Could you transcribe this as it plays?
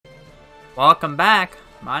Welcome back.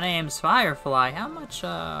 My name's Firefly. How much,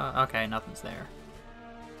 okay, nothing's there.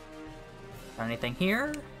 Is there anything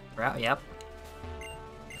here? Yep.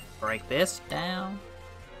 Break this down.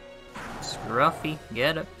 Scruffy,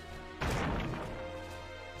 get it.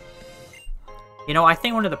 You know, I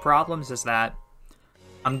think one of the problems is that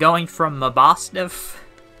I'm going from Mabostif,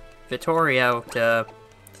 Vittorio to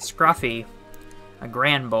Scruffy, a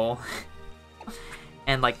Granbull.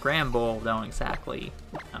 And like Granbull don't exactly,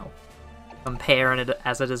 you know, compare it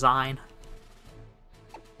as a design.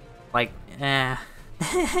 Like, eh.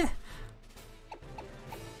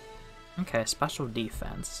 Okay, special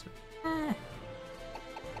defense.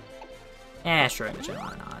 Sure,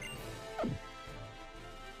 why not?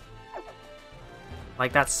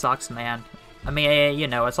 Like, that sucks, man. I mean, you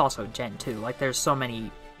know, it's also Gen 2. Like, there's so many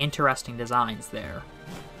interesting designs there.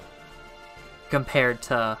 Compared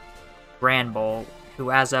to Granbull, who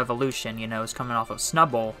as evolution, you know, is coming off of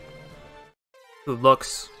Snubbull, who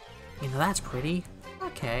looks, you know, that's pretty.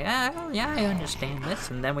 Okay, yeah, I understand this.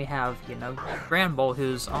 And then we have, you know, Granbull,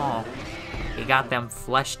 who's, oh, he got them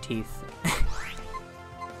flesh teeth.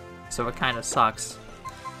 So it kind of sucks.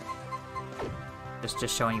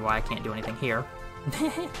 Just showing you why I can't do anything here.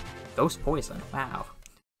 Ghost poison, wow.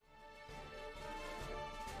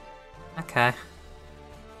 Okay.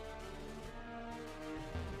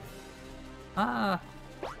 I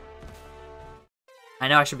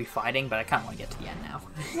know I should be fighting, but I kind of want to get to the end now.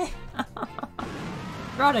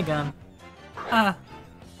 Rodigun.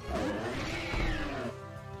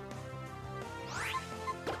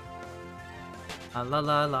 La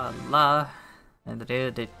la la la. And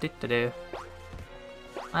do.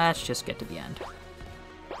 Let's just get to the end.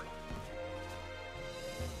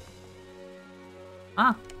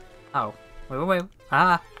 Oh. Wait.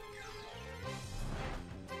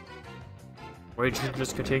 Wait, you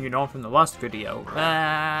just continued on from the last video.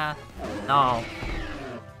 No.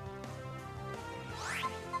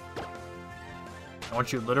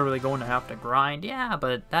 Aren't you literally going to have to grind? Yeah,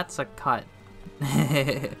 but that's a cut.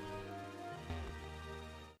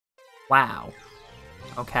 Wow.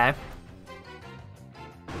 Okay.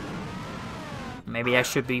 Maybe I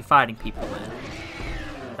should be fighting people then.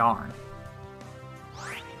 Darn.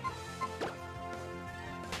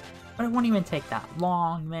 But it won't even take that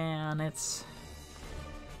long, man. It's...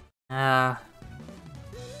 fine.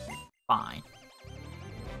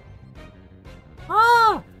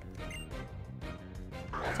 Ah!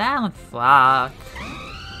 Talent Flock.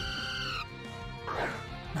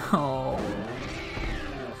 No.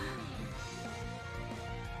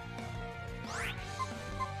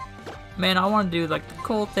 Man, I want to do like the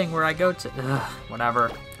cool thing where I go to...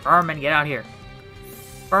 whatever. Vermin, get out here.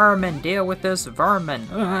 Vermin, deal with this vermin.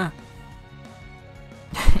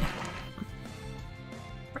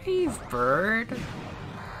 Brave bird.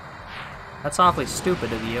 That's awfully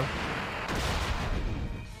stupid of you.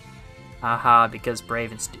 Haha, because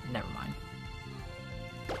brave and never mind.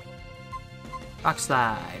 Rock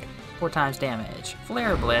slide. 4 times damage.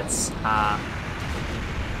 Flare blitz.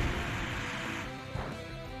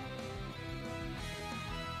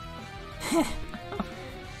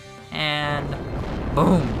 And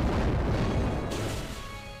boom.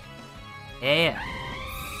 Yeah.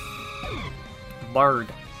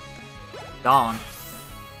 Bird. Gone.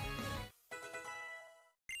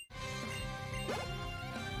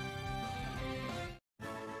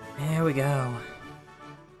 There we go.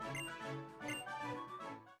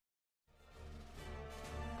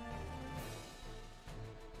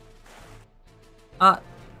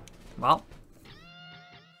 Well.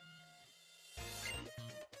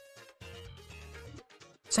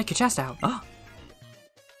 Take your chest out. Oh.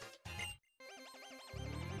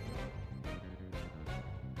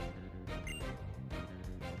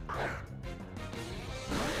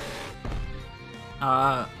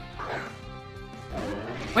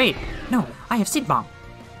 Wait, no, I have Seed Bomb.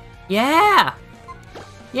 Yeah!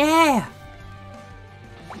 Yeah!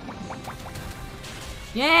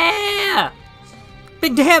 Yeah!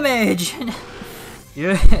 Big damage!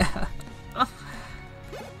 Yeah!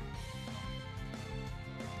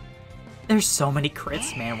 There's so many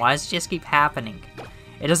crits, man. Why does it just keep happening?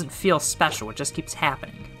 It doesn't feel special, it just keeps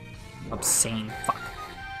happening. Obscene, fuck.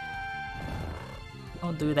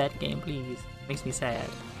 Don't do that game, please. Makes me sad.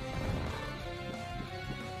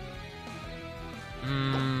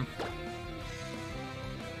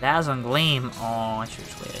 Dazzling Gleam. Oh, I should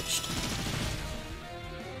have switched.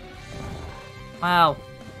 Wow.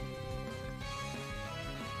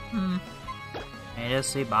 It is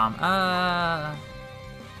Seed Bomb. I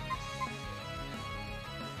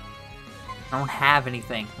don't have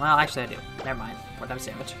anything. Well, actually I do. Never mind. 4 times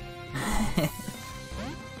damage.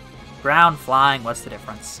 Ground, flying, what's the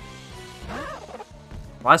difference?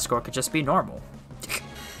 My score could just be normal.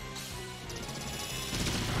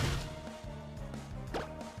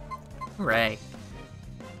 Hooray.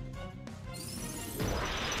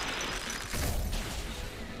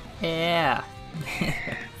 Yeah.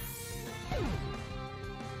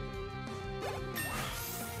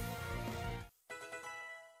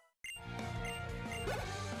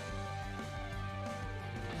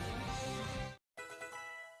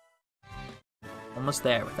 Almost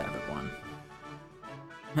there with everyone.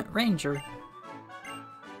 Ranger.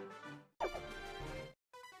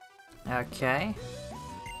 Okay.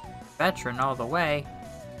 Veteran all the way.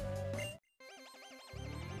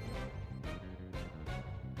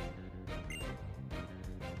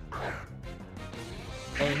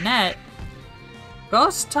 Bayonet.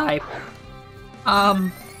 Ghost type.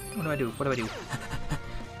 What do I do? What do I do?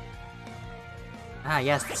 Ah,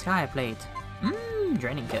 yes, the sky plate.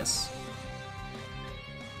 Draining kiss.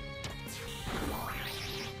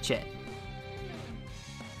 Shit.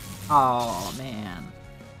 Oh, man.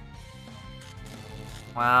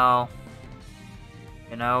 Well,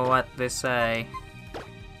 you know what they say.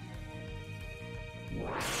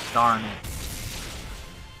 Darn it.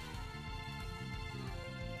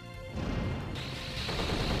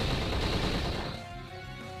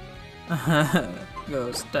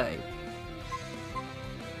 Ghost type.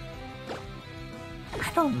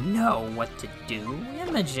 I don't know what to do.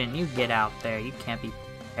 Imogen, you get out there. You can't be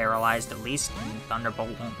paralyzed, at least, and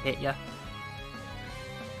Thunderbolt won't hit ya.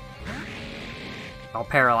 Well,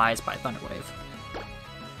 paralyzed by Thunderwave.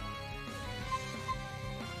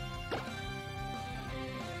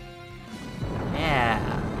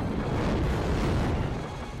 Yeah.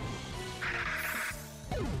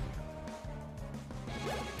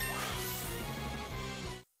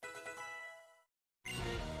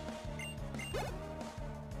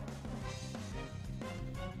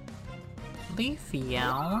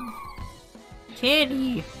 Leafeon.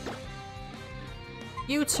 Kitty!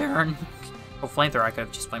 U-turn! Oh, flamethrower, I could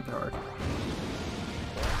have just flamethrowered.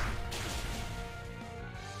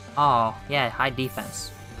 Oh, yeah, high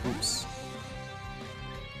defense. Oops.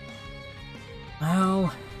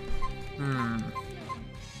 Oh.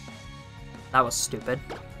 That was stupid.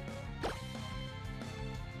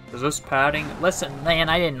 Is this padding? Listen, man,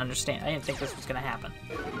 I didn't understand. I didn't think this was gonna happen.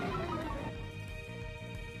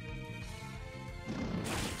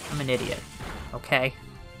 I'm an idiot. Okay.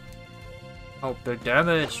 Oh, big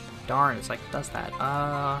damage. Darn, it's like, it does that.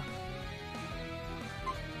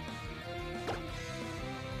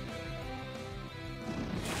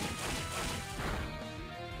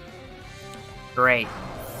 Great.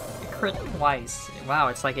 It crit twice. Wow,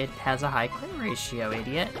 it's like it has a high crit ratio,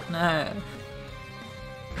 idiot. No.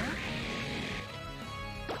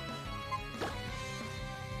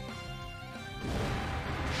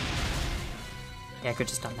 Yeah, I could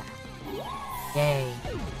just done that. Yay.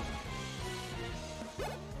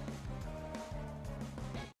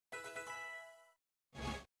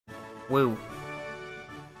 Woo.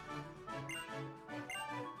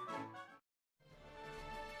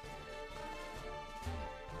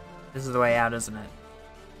 This is the way out, isn't it?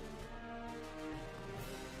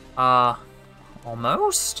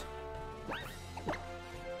 Almost?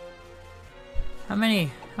 How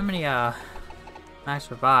many,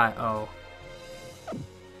 max revive? Oh.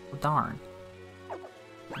 Oh, darn.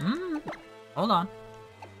 Hold on.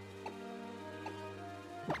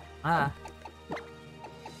 Ah.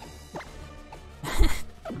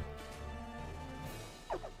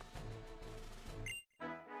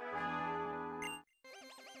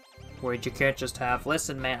 Wait, you can't just have...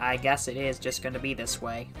 Listen, man, I guess it is just gonna be this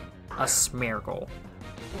way. A Smeargle.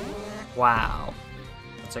 Wow.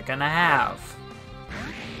 What's it gonna have?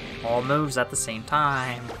 All moves at the same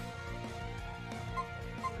time.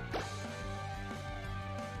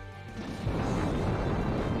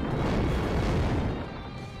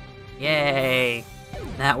 Yay!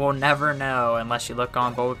 That we'll never know unless you look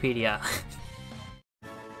on Bulbapedia.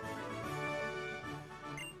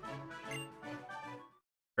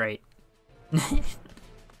 Great.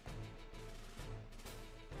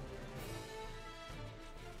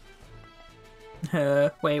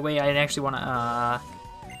 Wait, I didn't actually wanna,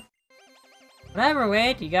 Whatever,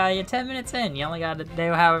 wait, you got your 10 minutes in. You only gotta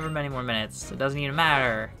do however many more minutes. It doesn't even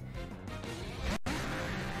matter.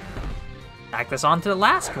 Back this on to the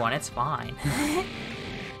last one, it's fine.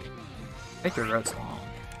 Victor Road's long.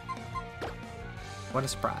 What a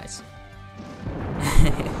surprise.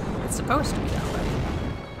 It's supposed to be that way.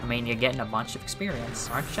 I mean, you're getting a bunch of experience,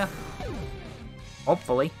 aren't you?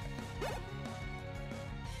 Hopefully.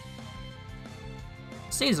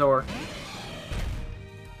 Caesar.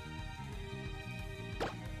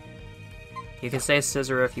 You can say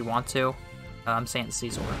Scizor if you want to. I'm saying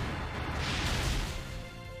Scizor.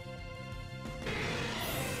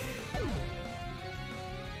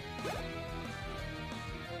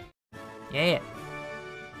 Yeah.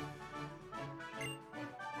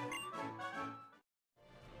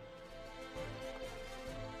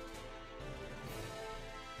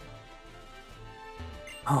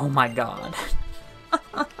 Oh my god.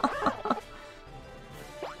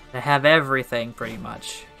 They have everything, pretty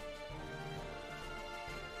much.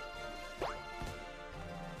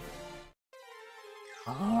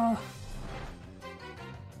 Oh.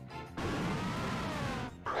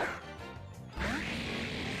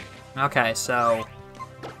 Okay, so...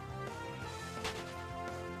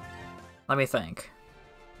 let me think.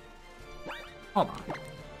 Hold on.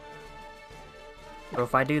 So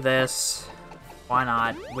if I do this... why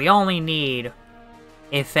not? We only need,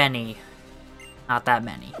 if any, not that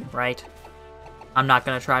many, right? I'm not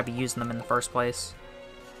gonna try to be using them in the first place.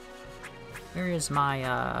 Where is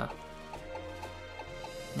my,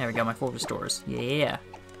 there we go, my full restores. Yeah.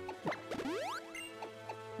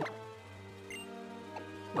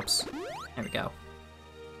 Whoops. There we go.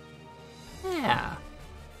 Yeah.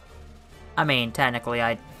 I mean, technically,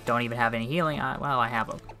 I don't even have any healing. Well, I have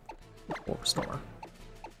a full restore.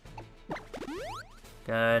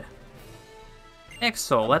 Good.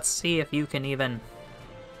 Ixel, let's see if you can even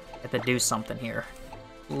get to do something here.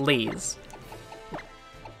 Please.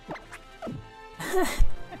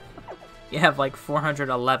 You have like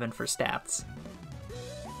 411 for stats.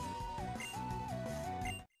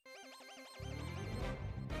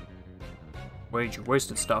 Where'd you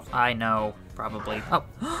wasted stuff? I know, probably. Oh,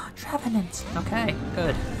 Trevenant! Okay,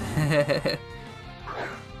 good.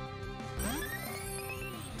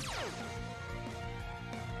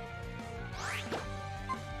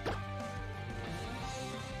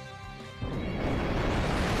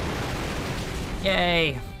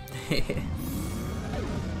 Yay!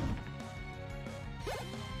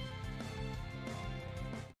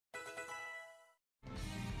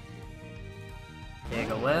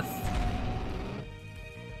 Gigalith.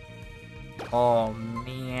 Oh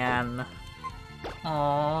man.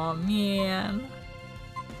 Oh man.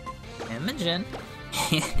 Imogen.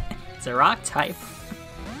 It's a rock type.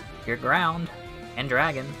 You're ground. And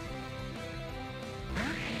dragon.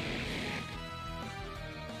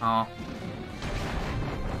 Oh.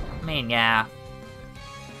 I mean, yeah.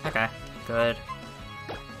 Okay, good.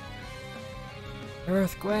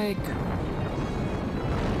 Earthquake.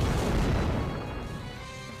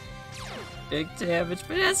 Big damage,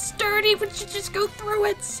 but it's sturdy, but you just go through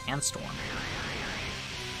it. Sandstorm.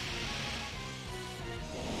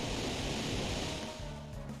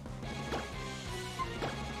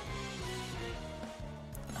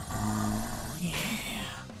 Oh, yeah.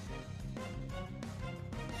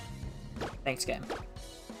 Thanks, game.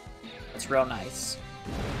 It's real nice.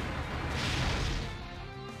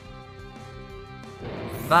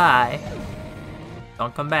 Bye.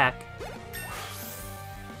 Don't come back.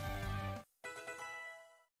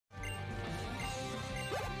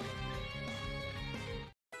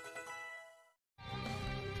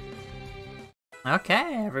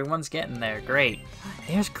 Okay, everyone's getting there. Great.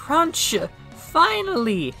 There's Crunch!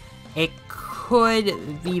 Finally! It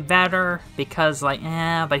could be better because, like,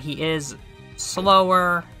 but he is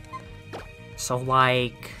slower. So,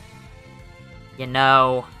 like, you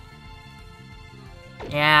know,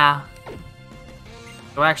 yeah.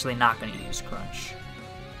 We're actually not going to use Crunch.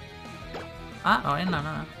 Oh,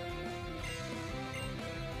 no.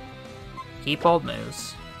 Keep old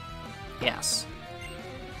moves. Yes.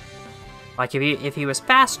 Like, if he was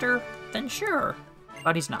faster, then sure.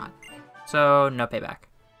 But he's not. So, no payback.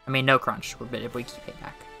 I mean, no Crunch, if we keep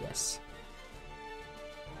payback. Yes.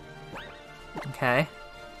 Okay.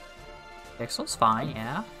 Pixel's fine,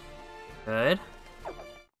 yeah. Good.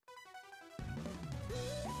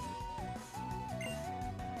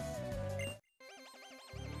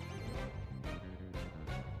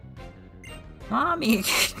 Mommy!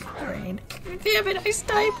 Damn it, ice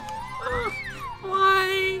type!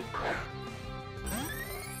 Why?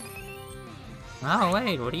 Oh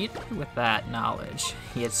wait, what do you do with that knowledge?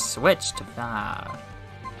 He had switched. Ah.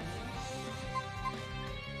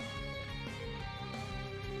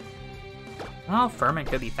 Well, Ferment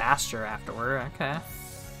could be faster afterward. Okay.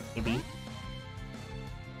 Maybe.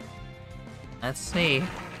 Let's see.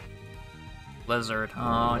 Blizzard.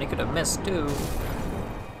 Oh, and he could have missed too.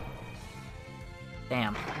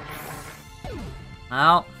 Damn.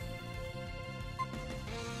 Well.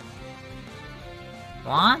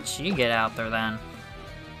 Why don't you get out there then?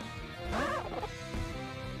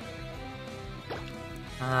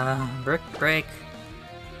 Brick break.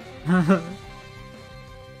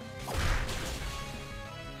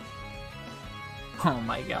 Oh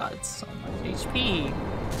my god, so much HP.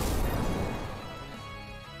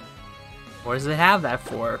 What does it have that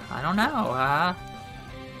for? I don't know,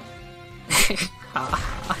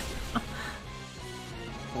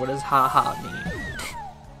 What does haha mean?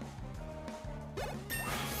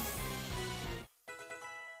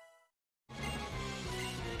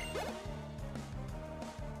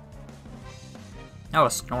 Oh, a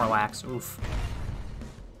Snorlax, oof.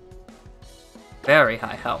 Very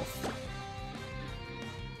high health.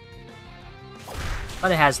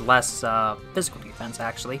 But it has less physical defense,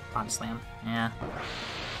 actually. Body Slam, yeah.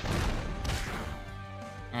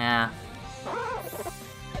 Yeah.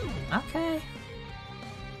 Okay.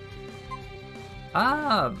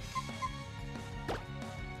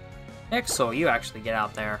 Pixel, you actually get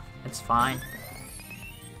out there. It's fine.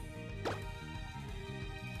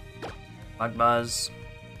 Bug Buzz.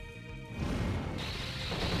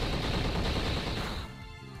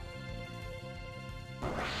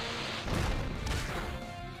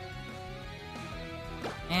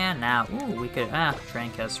 And now, ooh, we could, Drain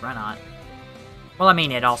Kiss, why not? Well, I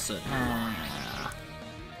mean, it also,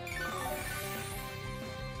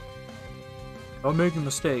 I'm making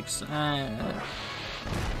mistakes,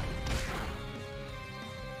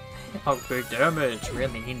 Oh, big damage,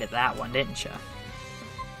 really needed that one, didn't ya?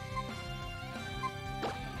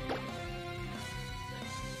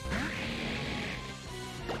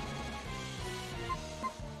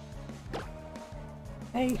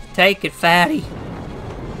 Hey, take it, fatty.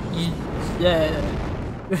 Yeah.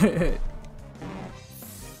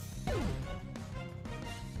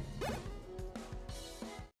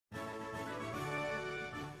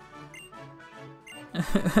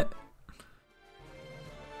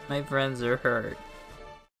 My friends are hurt.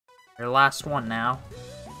 Your last one now.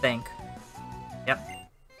 I think. Yep.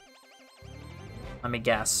 Let me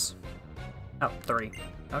guess. Oh, 3.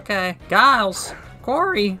 Okay. Giles!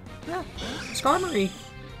 Corey! Yeah. Skarmory!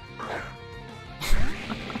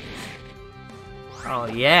 Oh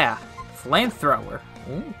yeah, flamethrower.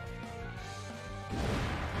 Ooh.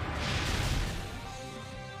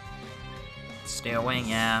 Steel Wing,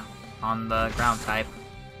 yeah, on the ground type.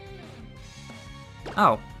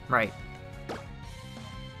 Oh, right.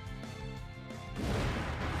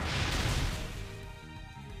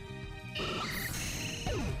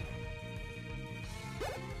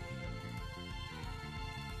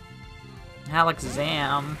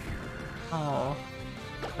 Alakazam. Oh,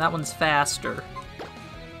 that one's faster.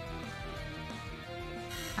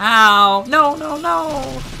 Ow! No, no,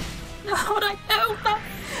 no! No, no!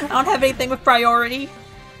 I don't have anything with priority.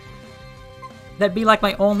 That'd be like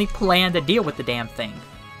my only plan to deal with the damn thing.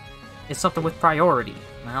 It's something with priority.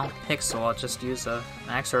 Well, Pixel, I'll just use a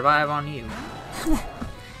Max Revive on you.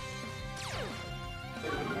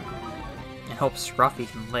 And hope Scruffy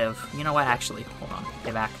can live. You know what, actually, hold on,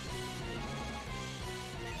 get back.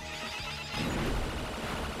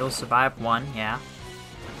 He'll survive 1, yeah.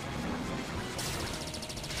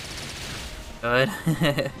 Good.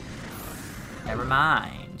 Never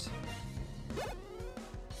mind.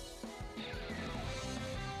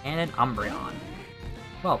 And an Umbreon.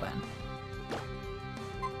 Well then.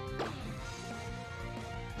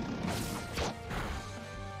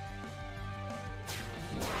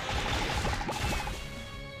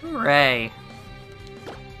 Hooray!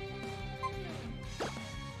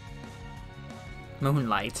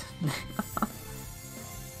 Moonlight.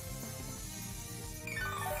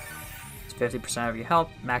 It's 50% of your health,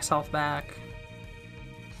 max health back.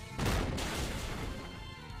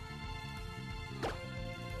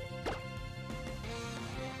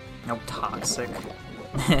 No toxic.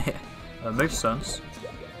 That makes sense.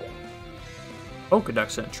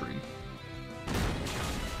 Pokedex entry.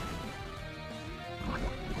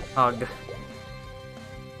 Hug.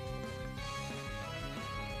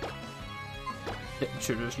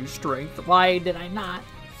 Should just use strength. Why did I not?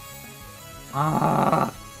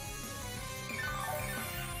 Ah.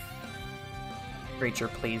 Creature,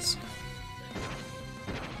 please.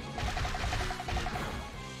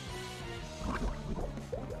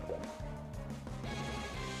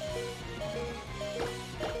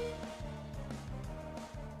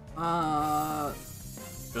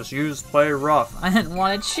 Just use play rough. I didn't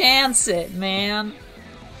want to chance it, man.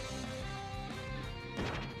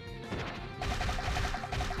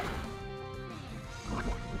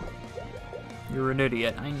 You're an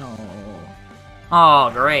idiot, I know. Oh,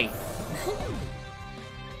 great.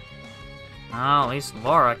 Oh, at least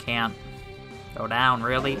Laura can't go down,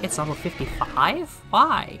 really. It's level 55?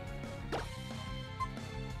 Why?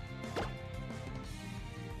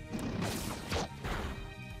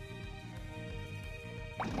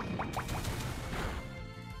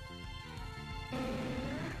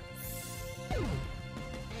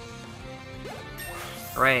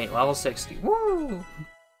 Great, level 60. Woo!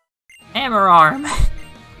 Hammer Arm!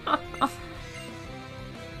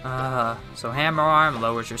 So Hammer Arm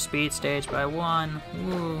lowers your speed stage by 1.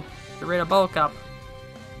 Woo! Get rid of bulk up.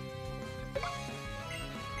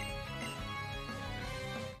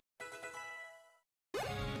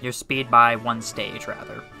 Your speed by 1 stage,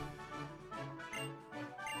 rather.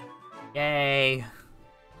 Yay!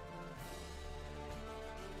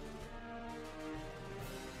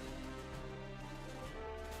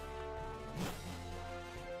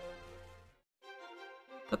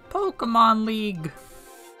 The Pokémon League!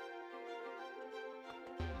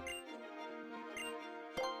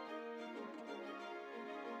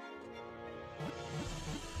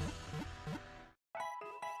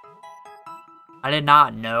 I did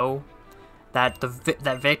not know that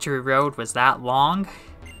that Victory Road was that long.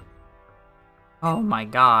 Oh my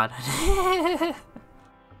god.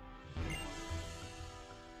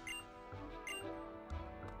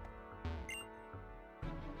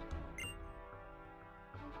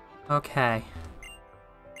 Okay.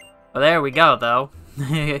 Well, there we go, though.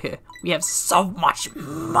 We have so much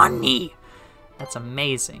money! That's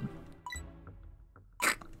amazing.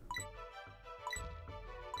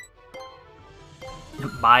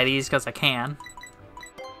 Buy these because I can.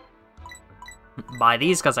 Buy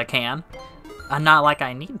these because I can. Not like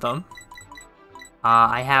I need them.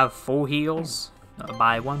 I have full heals.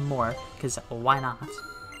 Buy one more, because why not?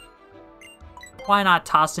 Why not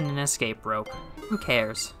toss in an escape rope? Who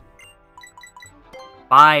cares?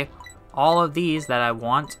 Buy all of these that I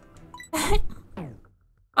want.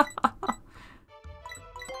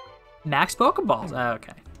 Max Pokeballs.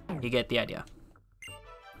 Okay, you get the idea.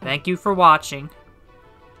 Thank you for watching.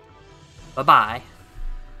 Bye-bye.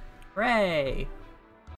 Hooray!